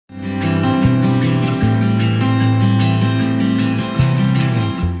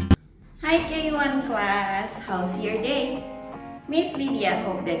class, how's your day? Miss Lydia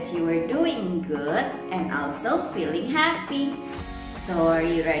hope that you are doing good and also feeling happy. So are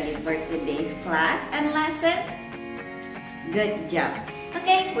you ready for today's class and lesson? Good job.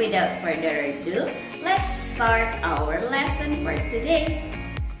 Okay, without further ado, let's start our lesson for today.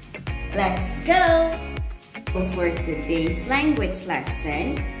 Let's go! So for today's language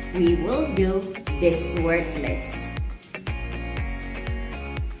lesson, we will do this word list.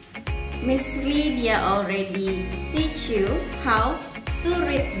 Miss Lydia already teach you how to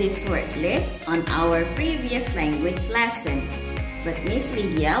read this word list on our previous language lesson. But Miss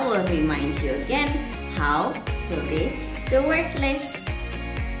Lydia will remind you again how to read the word list.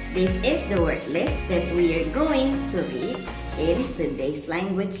 This is the word list that we are going to read in today's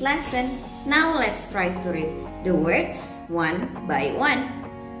language lesson. Now let's try to read the words one by one.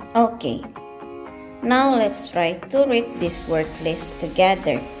 Okay, now let's try to read this word list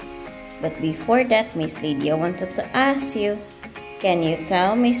together. But before that, Miss Lydia wanted to ask you, can you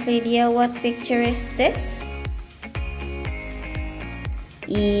tell Miss Lydia what picture is this?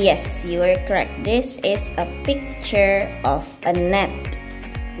 Yes, you are correct. This is a picture of a net.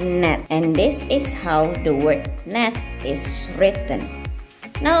 Net. And this is how the word net is written.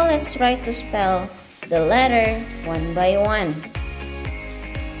 Now let's try to spell the letter one by one.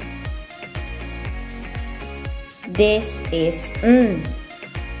 This is N.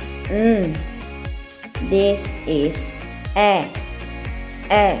 This is E.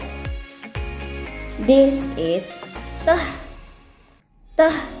 This is T.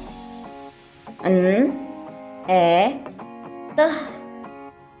 N, E, T.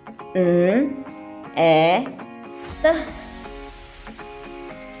 N, E, T.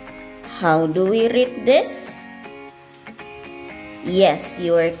 How do we read this? Yes,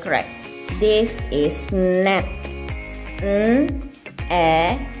 you are correct. This is net. N,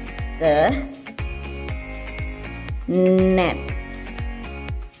 E, T. Net.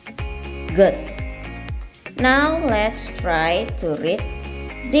 Good. Now let's try to read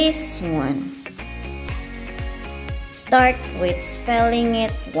this one. Start with spelling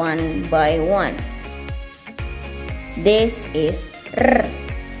it one by one. This is R.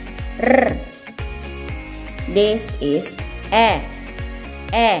 R. This is E.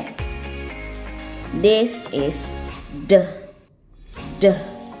 E. This is D. D.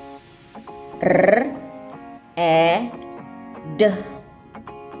 R. E. D.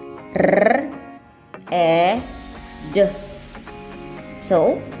 R. E. D.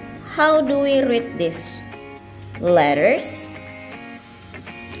 So, how do we read these letters?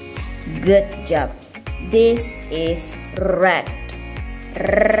 Good job. This is red.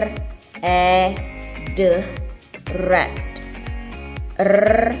 R. E. D. Red.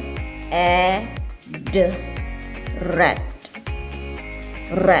 R. E. D. Red.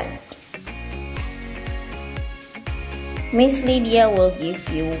 Red. Miss Lydia will give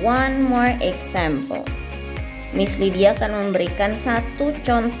you one more example. Miss Lydia akan memberikan satu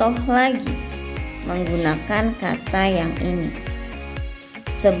contoh lagi menggunakan kata yang ini.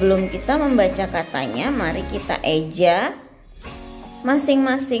 Sebelum kita membaca katanya, mari kita eja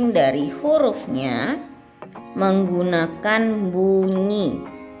masing-masing dari hurufnya menggunakan bunyi.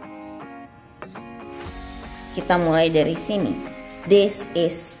 Kita mulai dari sini. This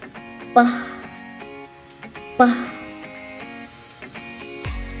is pah. Pah.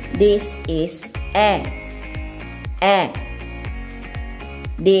 This is E. E.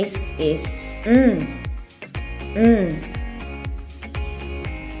 This is N. N.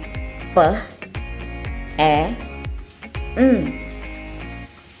 P. E. N.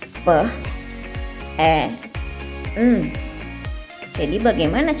 P. E. N. Jadi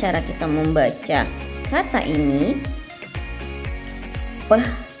bagaimana cara kita membaca kata ini? P.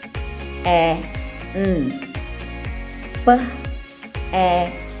 E. N. P. E.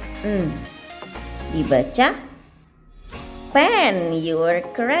 N. Dibaca pen. You are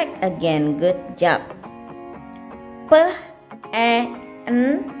correct again. Good job. P, E,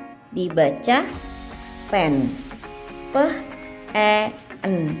 N. Dibaca pen. P, E,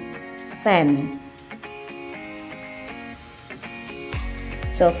 N. Pen.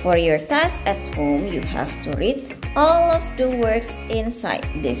 So for your task at home, you have to read all of the words inside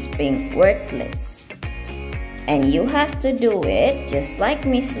this pink word list. And you have to do it just like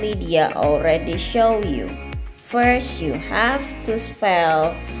Miss Lydia already showed you. First, you have to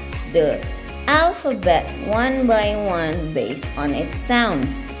spell the alphabet one by one based on its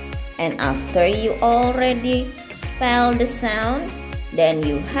sounds. And after you already spell the sound, then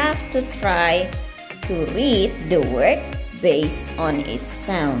you have to try to read the word based on its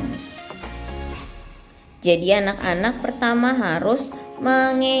sounds. Jadi anak-anak pertama harus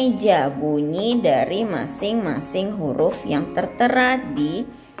mengeja bunyi dari masing-masing huruf yang tertera di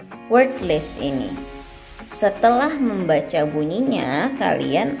word list ini. Setelah membaca bunyinya,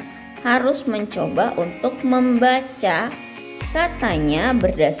 kalian harus mencoba untuk membaca katanya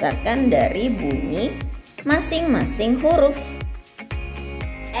berdasarkan dari bunyi masing-masing huruf.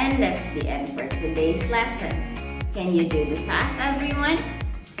 And that's the end for today's lesson. Can you do the task, everyone?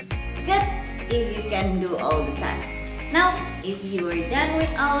 Good if you can do all the tasks. Now, if you are done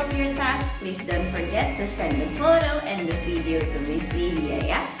with all of your tasks, please don't forget to send the photo and the video to Miss Lydia,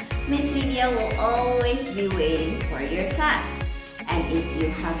 yeah? Miss Lydia will always be waiting for your task. And if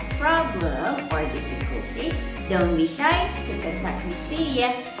you have problem or difficulties, don't be shy to contact Miss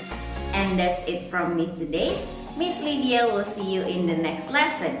Lydia. And that's it from me today. Miss Lydia will see you in the next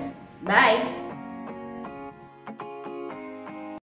lesson. Bye!